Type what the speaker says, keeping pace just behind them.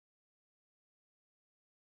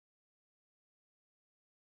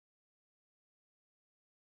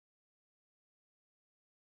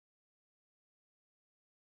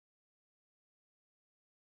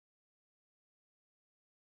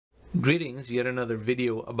Greetings, yet another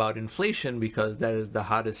video about inflation because that is the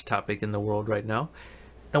hottest topic in the world right now.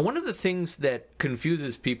 Now, one of the things that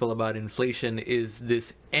confuses people about inflation is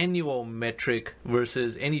this annual metric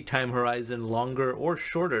versus any time horizon longer or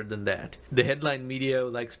shorter than that. The headline media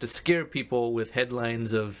likes to scare people with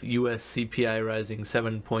headlines of US CPI rising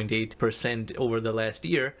 7.8% over the last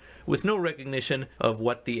year, with no recognition of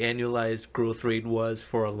what the annualized growth rate was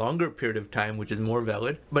for a longer period of time, which is more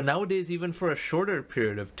valid, but nowadays even for a shorter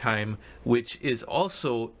period of time, which is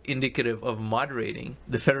also indicative of moderating.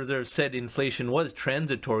 The Federal Reserve said inflation was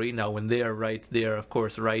transitory. Now, when they are right, they are of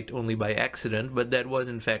course right only by accident, but that was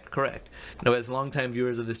in fact correct. Now, as longtime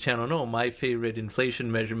viewers of this channel know, my favorite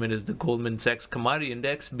inflation measurement is the Goldman Sachs Commodity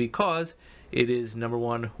Index because it is number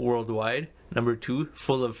one worldwide, number two,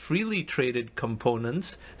 full of freely traded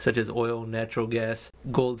components such as oil, natural gas,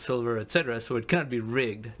 gold, silver, etc. So it cannot be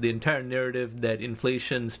rigged. The entire narrative that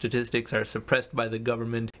inflation statistics are suppressed by the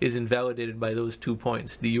government is invalidated by those 2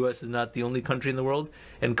 points. The US is not the only country in the world,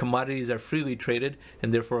 and commodities are freely traded,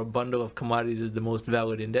 and therefore a bundle of commodities is the most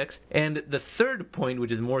valid index. And the third point,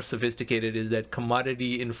 which is more sophisticated, is that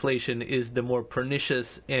commodity inflation is the more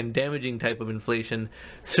pernicious and damaging type of inflation.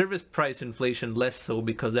 Service price inflation less so,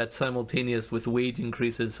 because that's simultaneous with wage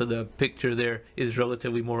increases, so the picture there is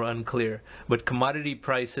relatively more unclear. But commodity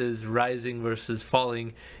prices rising versus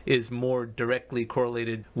falling is more directly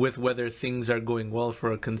correlated with whether things are going well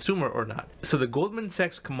for a consumer or not. So the Goldman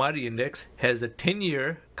Sachs Commodity Index has a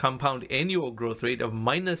 10-year compound annual growth rate of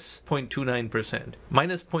minus 0.29%.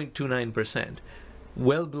 Minus 0.29%.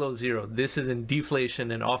 Well below zero. This is in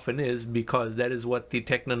deflation and often is because that is what the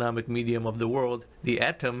technonomic medium of the world, the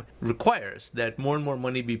atom, requires, that more and more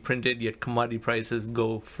money be printed, yet commodity prices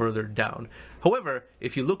go further down. However,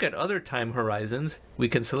 if you look at other time horizons, we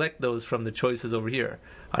can select those from the choices over here.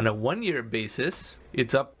 On a one-year basis,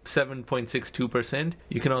 it's up 7.62%.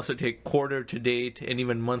 You can also take quarter to date and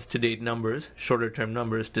even month to date numbers, shorter term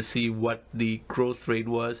numbers, to see what the growth rate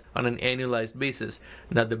was on an annualized basis.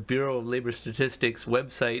 Now, the Bureau of Labor Statistics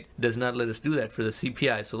website does not let us do that for the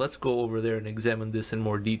CPI, so let's go over there and examine this in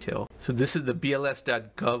more detail. So this is the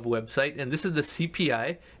BLS.gov website, and this is the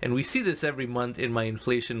CPI, and we see this every month in my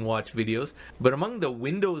Inflation Watch videos. But among the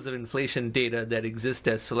windows of inflation data that exist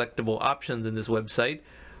as selectable options in this website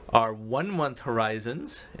are 1 month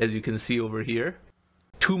horizons, as you can see over here,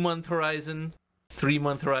 2 month horizon, 3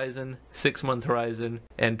 month horizon, 6 month horizon,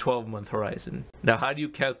 and 12 month horizon. Now, how do you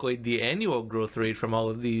calculate the annual growth rate from all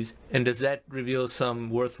of these, and does that reveal some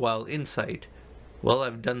worthwhile insight? Well,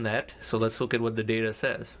 I've done that, so let's look at what the data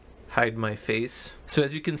says. Hide my face. So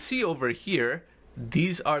as you can see over here,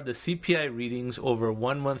 these are the CPI readings over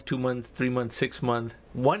 1 month, 2 months, 3 months, 6 months,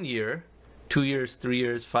 1 year, 2 years, 3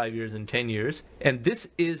 years, 5 years, and 10 years. And this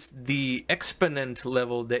is the exponent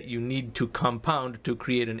level that you need to compound to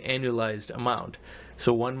create an annualized amount.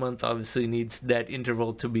 So 1 month obviously needs that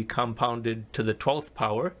interval to be compounded to the 12th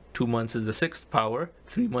power, 2 months is the 6th power,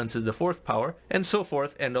 3 months is the 4th power, and so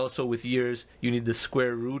forth. And also with years, you need the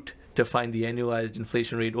square root to find the annualized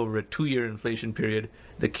inflation rate over a 2-year inflation period,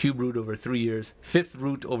 the cube root over 3 years, 5th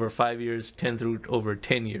root over 5 years, 10th root over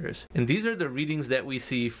 10 years. And these are the readings that we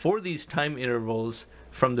see for these time intervals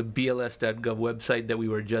from the BLS.gov website that we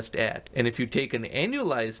were just at. And if you take an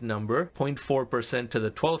annualized number, 0.4% to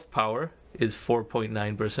the 12th power is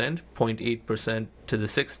 4.9%, 0.8% to the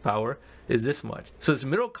 6th power is this much. So this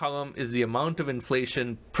middle column is the amount of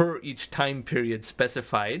inflation per each time period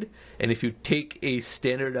specified, and if you take a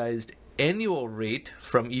standardized annual rate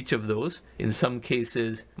from each of those, in some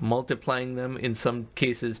cases multiplying them, in some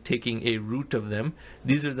cases taking a root of them,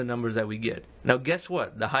 these are the numbers that we get. Now guess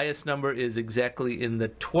what? The highest number is exactly in the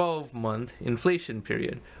 12-month inflation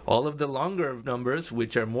period. All of the longer numbers,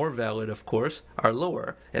 which are more valid of course, are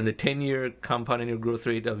lower, and the 10-year compound annual growth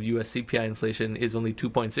rate of US CPI inflation is only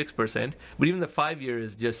 2.6%, but even the 5-year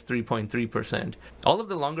is just 3.3%. All of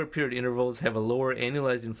the longer period intervals have a lower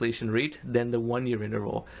annualized inflation rate than the 1-year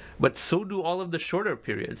interval, but so do all of the shorter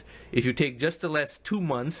periods. If you take just the last 2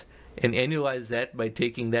 months and annualize that by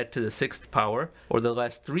taking that to the 6th power, or the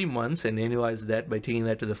last 3 months and annualize that by taking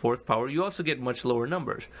that to the 4th power, you also get much lower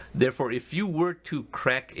numbers. Therefore, if you were to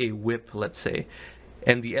crack a whip, let's say,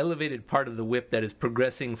 and the elevated part of the whip that is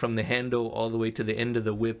progressing from the handle all the way to the end of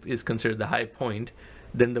the whip is considered the high point,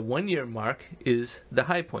 then the 1-year mark is the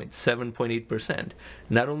high point, 7.8%.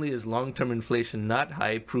 Not only is long-term inflation not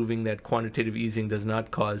high, proving that quantitative easing does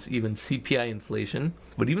not cause even CPI inflation,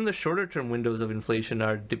 but even the shorter-term windows of inflation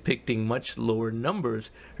are depicting much lower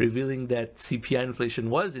numbers, revealing that CPI inflation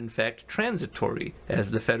was in fact transitory,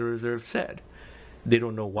 as the Federal Reserve said. They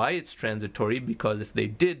don't know why it's transitory, because if they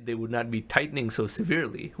did, they would not be tightening so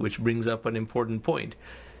severely, which brings up an important point.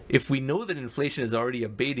 If we know that inflation is already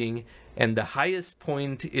abating and the highest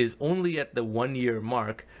point is only at the 1-year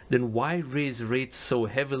mark, then why raise rates so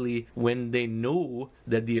heavily when they know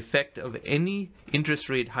that the effect of any interest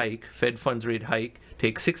rate hike, Fed funds rate hike,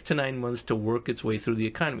 takes 6 to 9 months to work its way through the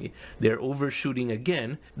economy? They're overshooting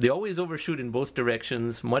again. They always overshoot in both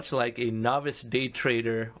directions, much like a novice day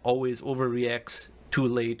trader always overreacts too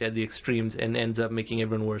late at the extremes and ends up making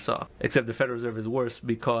everyone worse off. Except the Federal Reserve is worse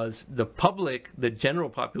because the public, the general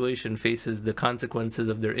population, faces the consequences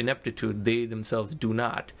of their ineptitude. They themselves do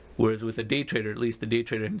not. Whereas with a day trader, at least the day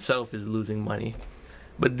trader himself is losing money.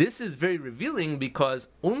 But this is very revealing because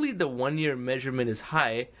only the 1-year measurement is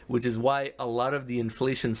high, which is why a lot of the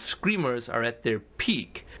inflation screamers are at their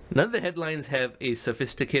peak. None of the headlines have a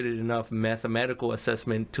sophisticated enough mathematical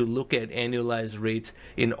assessment to look at annualized rates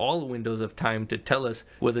in all windows of time to tell us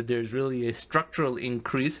whether there's really a structural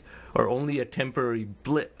increase or only a temporary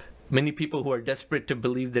blip. Many people who are desperate to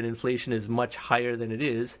believe that inflation is much higher than it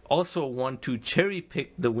is also want to cherry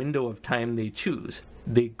pick the window of time they choose.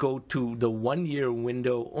 They go to the 1-year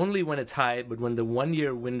window only when it's high, but when the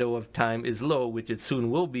 1-year window of time is low, which it soon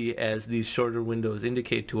will be as these shorter windows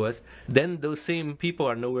indicate to us, then those same people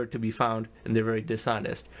are nowhere to be found and they're very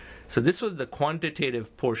dishonest. So this was the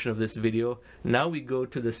quantitative portion of this video. Now we go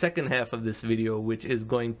to the second half of this video, which is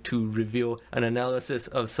going to reveal an analysis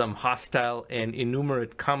of some hostile and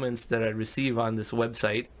innumerate comments that I receive on this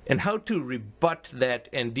website and how to rebut that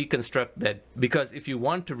and deconstruct that. Because if you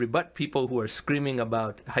want to rebut people who are screaming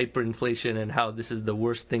about hyperinflation and how this is the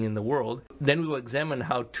worst thing in the world, then we will examine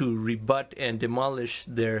how to rebut and demolish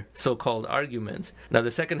their so-called arguments. Now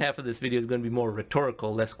the second half of this video is going to be more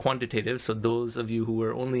rhetorical, less quantitative, so those of you who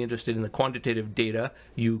are only interested in the quantitative data,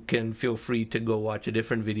 you can feel free to go watch a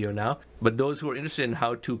different video now. But those who are interested in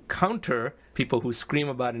how to counter people who scream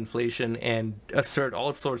about inflation and assert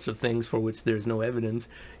all sorts of things for which there's no evidence,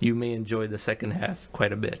 you may enjoy the second half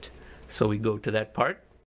quite a bit. So we go to that part.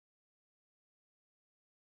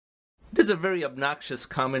 There's a very obnoxious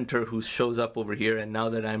commenter who shows up over here, and now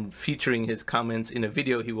that I'm featuring his comments in a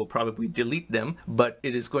video, he will probably delete them, but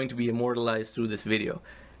it is going to be immortalized through this video.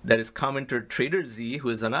 That is commenter Trader Z, who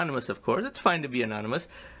is anonymous, of course. It's fine to be anonymous.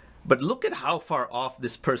 But look at how far off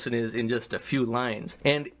this person is in just a few lines.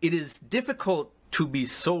 And it is difficult to be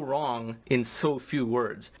so wrong in so few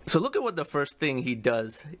words. So look at what the first thing he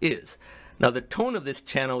does is. Now the tone of this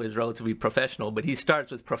channel is relatively professional, but he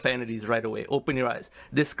starts with profanities right away. Open your eyes.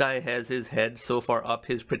 This guy has his head so far up,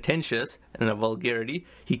 his pretentious and a vulgarity.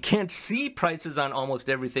 He can't see prices on almost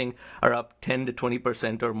everything are up 10 to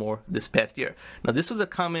 20% or more this past year. Now this was a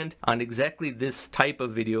comment on exactly this type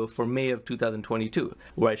of video for May of 2022,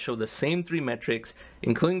 where I show the same 3 metrics,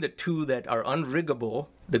 including the 2 that are unriggable,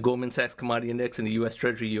 the Goldman Sachs Commodity Index and the US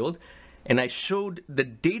Treasury Yield. And I showed the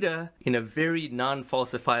data in a very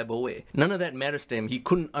non-falsifiable way. None of that matters to him. He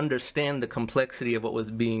couldn't understand the complexity of what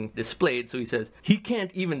was being displayed, so he says he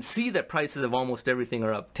can't even see that prices of almost everything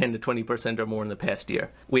are up 10 to 20% or more in the past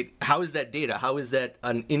year. Wait, how is that data? How is that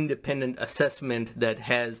an independent assessment that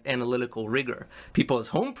has analytical rigor? People's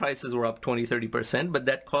home prices were up 20-30%, but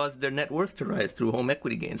that caused their net worth to rise through home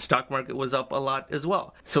equity gains. Stock market was up a lot as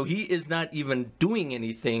well. So he is not even doing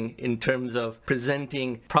anything in terms of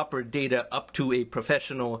presenting proper data up to a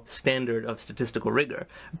professional standard of statistical rigor.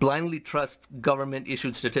 Blindly trusts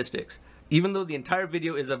government-issued statistics. Even though the entire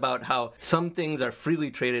video is about how some things are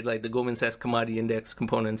freely traded, like the Goldman Sachs Commodity Index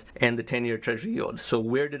components and the 10-year Treasury yield. So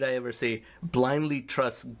where did I ever say blindly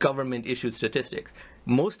trust government-issued statistics?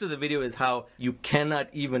 Most of the video is how you cannot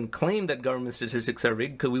even claim that government statistics are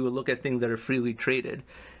rigged, because we will look at things that are freely traded.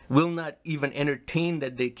 We'll not even entertain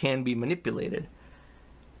that they can be manipulated.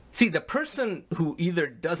 See, the person who either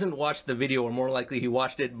doesn't watch the video, or more likely he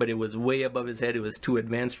watched it but it was way above his head, it was too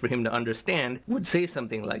advanced for him to understand, would say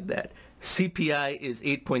something like that. CPI is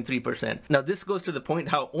 8.3%. Now this goes to the point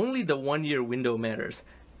how only the 1-year window matters.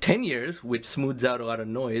 10 years, which smooths out a lot of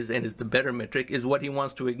noise and is the better metric, is what he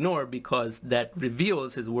wants to ignore because that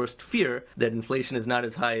reveals his worst fear, that inflation is not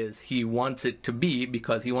as high as he wants it to be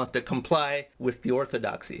because he wants to comply with the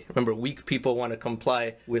orthodoxy. Remember, weak people want to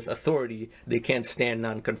comply with authority. They can't stand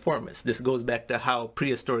nonconformists. This goes back to how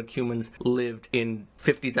prehistoric humans lived in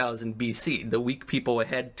 50,000 BC. The weak people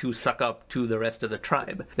had to suck up to the rest of the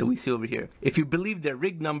tribe that we see over here. If you believe they're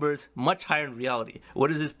rigged numbers, much higher in reality. What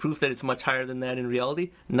is this proof that it's much higher than that in reality?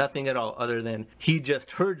 Nothing at all, other than he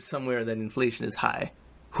just heard somewhere that inflation is high.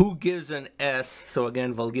 Who gives an S, so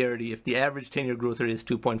again vulgarity, if the average 10-year growth rate is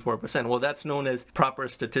 2.4%? Well, that's known as proper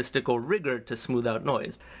statistical rigor to smooth out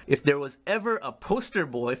noise. If there was ever a poster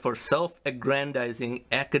boy for self-aggrandizing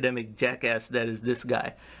academic jackass, that is this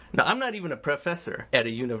guy. Now, I'm not even a professor at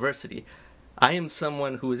a university, I am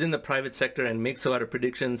someone who is in the private sector and makes a lot of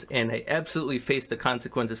predictions, and I absolutely face the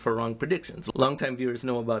consequences for wrong predictions. Longtime viewers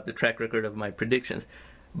know about the track record of my predictions.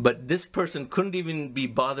 But this person couldn't even be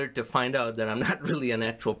bothered to find out that I'm not really an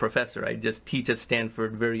actual professor. I just teach at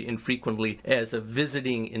Stanford very infrequently as a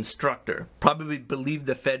visiting instructor. Probably believed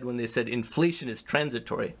the Fed when they said inflation is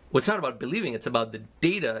transitory. Well, it's not about believing, it's about the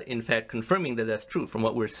data, in fact, confirming that that's true from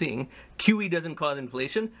what we're seeing. QE doesn't cause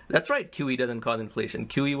inflation? That's right, QE doesn't cause inflation.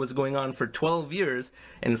 QE was going on for 12 years,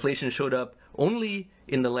 and inflation showed up only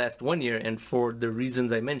in the last 1 year, and for the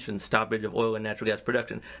reasons I mentioned, stoppage of oil and natural gas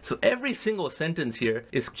production. So every single sentence here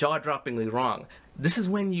is jaw-droppingly wrong. This is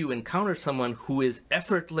when you encounter someone who is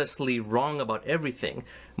effortlessly wrong about everything.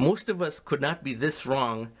 Most of us could not be this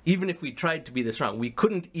wrong, even if we tried to be this wrong. We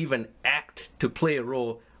couldn't even act to play a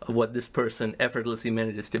role of what this person effortlessly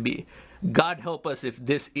manages to be. God help us if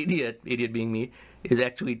this idiot being me, is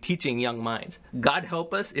actually teaching young minds. God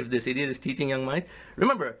help us if this idiot is teaching young minds.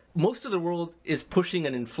 Remember, most of the world is pushing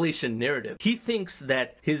an inflation narrative. He thinks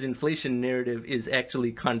that his inflation narrative is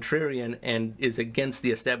actually contrarian and is against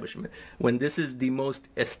the establishment, when this is the most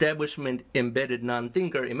establishment-embedded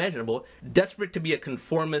non-thinker imaginable, desperate to be a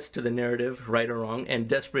conformist to the narrative, right or wrong, and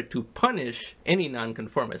desperate to punish any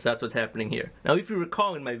non-conformist. That's what's happening here. Now, if you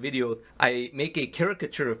recall in my video, I make a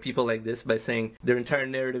caricature of people like this by saying their entire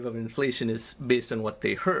narrative of inflation is based on what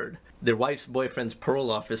they heard. Their wife's boyfriend's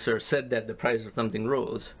parole officer said that the price of something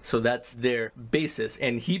rose. So that's their basis.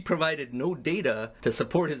 And he provided no data to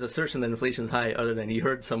support his assertion that inflation's high other than he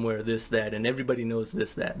heard somewhere this, that, and everybody knows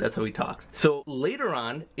this, that. That's how he talks. So later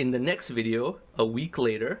on, in the next video, a week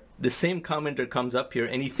later, the same commenter comes up here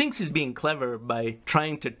and he thinks he's being clever by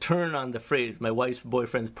trying to turn on the phrase, my wife's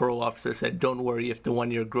boyfriend's parole officer said, don't worry if the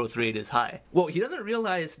 1-year growth rate is high. Well, he doesn't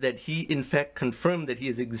realize that he in fact confirmed that he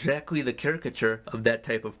is exactly the caricature of that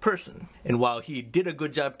type of person. And while he did a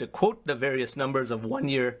good job to quote the various numbers of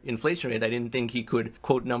 1-year inflation rate, I didn't think he could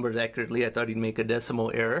quote numbers accurately. I thought he'd make a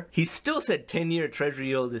decimal error. He still said 10-year treasury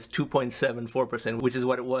yield is 2.74%, which is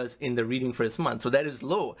what it was in the reading for this month. So that is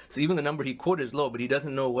low. So even the number he quoted is low, but he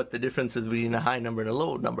doesn't know what the difference is between a high number and a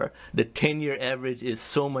low number. The 10-year average is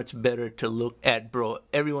so much better to look at, bro.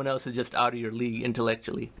 Everyone else is just out of your league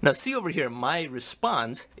intellectually. Now see over here, my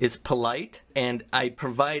response is polite and I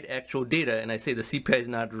provide actual data and I say the CPI is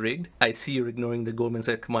not rigged. I see you're ignoring the Goldman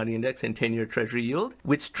Sachs Commodity Index and 10-year treasury yield,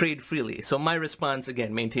 which trade freely. So my response,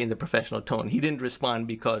 again, maintained the professional tone. He didn't respond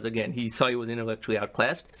because, again, he saw he was intellectually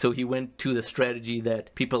outclassed. So he went to the strategy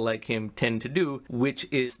that people like him tend to do, which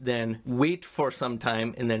is then wait for some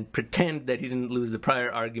time and then pretend that he didn't lose the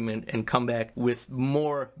prior argument and come back with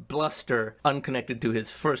more bluster unconnected to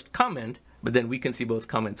his first comment. But then we can see both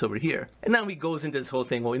comments over here. And now he goes into this whole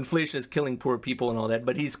thing, well, inflation is killing poor people and all that,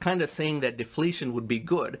 but he's kind of saying that deflation would be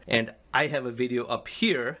good. And I have a video up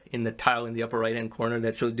here in the tile in the upper right hand corner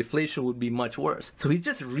that shows deflation would be much worse. So he's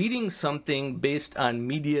just reading something based on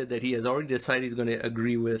media that he has already decided he's going to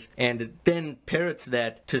agree with and then parrots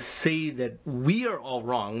that to say that we are all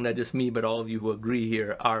wrong, not just me but all of you who agree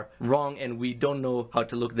here are wrong and we don't know how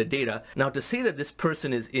to look at the data. Now to say that this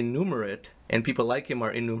person is innumerate and people like him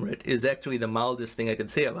are innumerate is actually the mildest thing I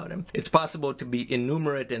could say about him. It's possible to be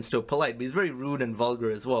innumerate and still polite, but he's very rude and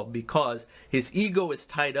vulgar as well because his ego is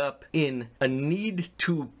tied up in a need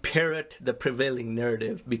to parrot the prevailing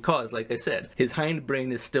narrative because, like I said, his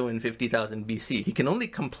hindbrain is still in 50,000 BC. He can only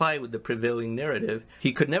comply with the prevailing narrative.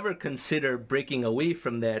 He could never consider breaking away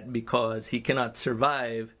from that because he cannot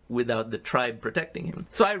survive without the tribe protecting him.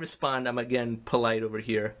 So I respond, I'm again polite over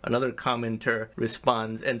here. Another commenter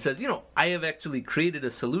responds and says, you know, I have actually created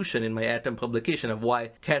a solution in my Atom publication of why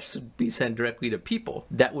cash should be sent directly to people.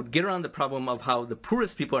 That would get around the problem of how the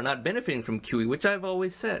poorest people are not benefiting from QE, which I've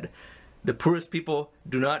always said. The poorest people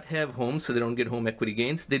do not have homes, so they don't get home equity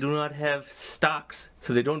gains. They do not have stocks,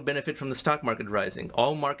 so they don't benefit from the stock market rising.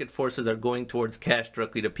 All market forces are going towards cash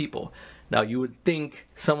directly to people. Now, you would think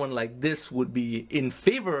someone like this would be in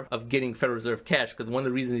favor of getting Federal Reserve cash because one of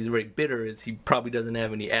the reasons he's very bitter is he probably doesn't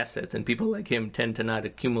have any assets, and people like him tend to not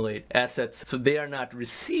accumulate assets, so they are not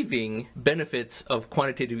receiving benefits of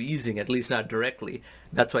quantitative easing, at least not directly.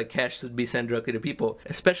 That's why cash should be sent directly to people,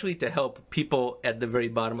 especially to help people at the very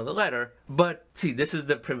bottom of the ladder. But see, this is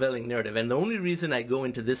the prevailing narrative, and the only reason I go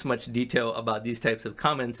into this much detail about these types of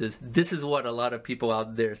comments is this is what a lot of people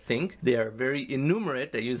out there think. They are very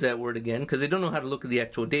innumerate, I use that word again, because they don't know how to look at the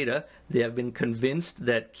actual data. They have been convinced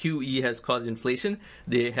that QE has caused inflation.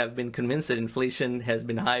 They have been convinced that inflation has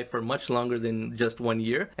been high for much longer than just 1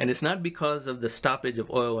 year. And it's not because of the stoppage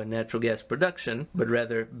of oil and natural gas production, but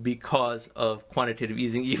rather because of quantitative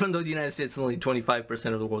easing, even though the United States is only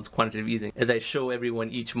 25% of the world's quantitative easing. As I show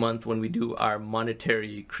everyone each month when we do to our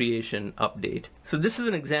monetary creation update. So this is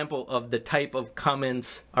an example of the type of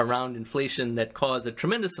comments around inflation that cause a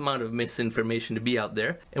tremendous amount of misinformation to be out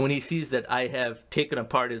there. And when he sees that I have taken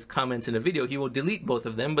apart his comments in a video, he will delete both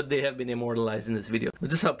of them, but they have been immortalized in this video.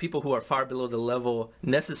 But this is how people who are far below the level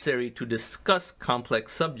necessary to discuss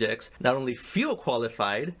complex subjects not only feel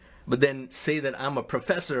qualified, but then say that I'm a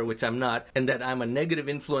professor, which I'm not, and that I'm a negative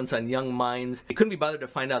influence on young minds. They couldn't be bothered to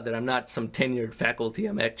find out that I'm not some tenured faculty.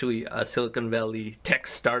 I'm actually a Silicon Valley tech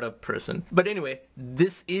startup person. But anyway,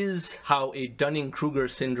 this is how a Dunning-Kruger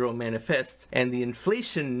syndrome manifests, and the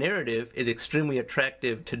inflation narrative is extremely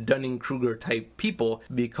attractive to Dunning-Kruger type people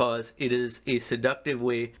because it is a seductive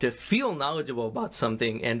way to feel knowledgeable about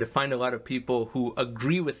something and to find a lot of people who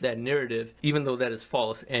agree with that narrative, even though that is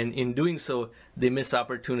false. And in doing so, they miss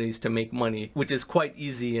opportunities to make money, which is quite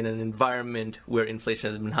easy in an environment where inflation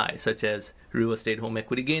has been high, such as real estate home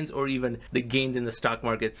equity gains, or even the gains in the stock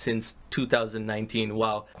market since 2019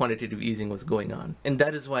 while quantitative easing was going on. And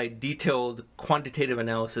that is why detailed quantitative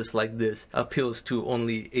analysis like this appeals to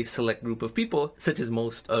only a select group of people, such as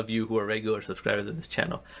most of you who are regular subscribers of this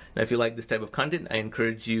channel. Now, if you like this type of content, I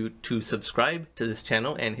encourage you to subscribe to this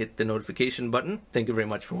channel and hit the notification button. Thank you very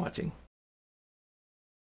much for watching.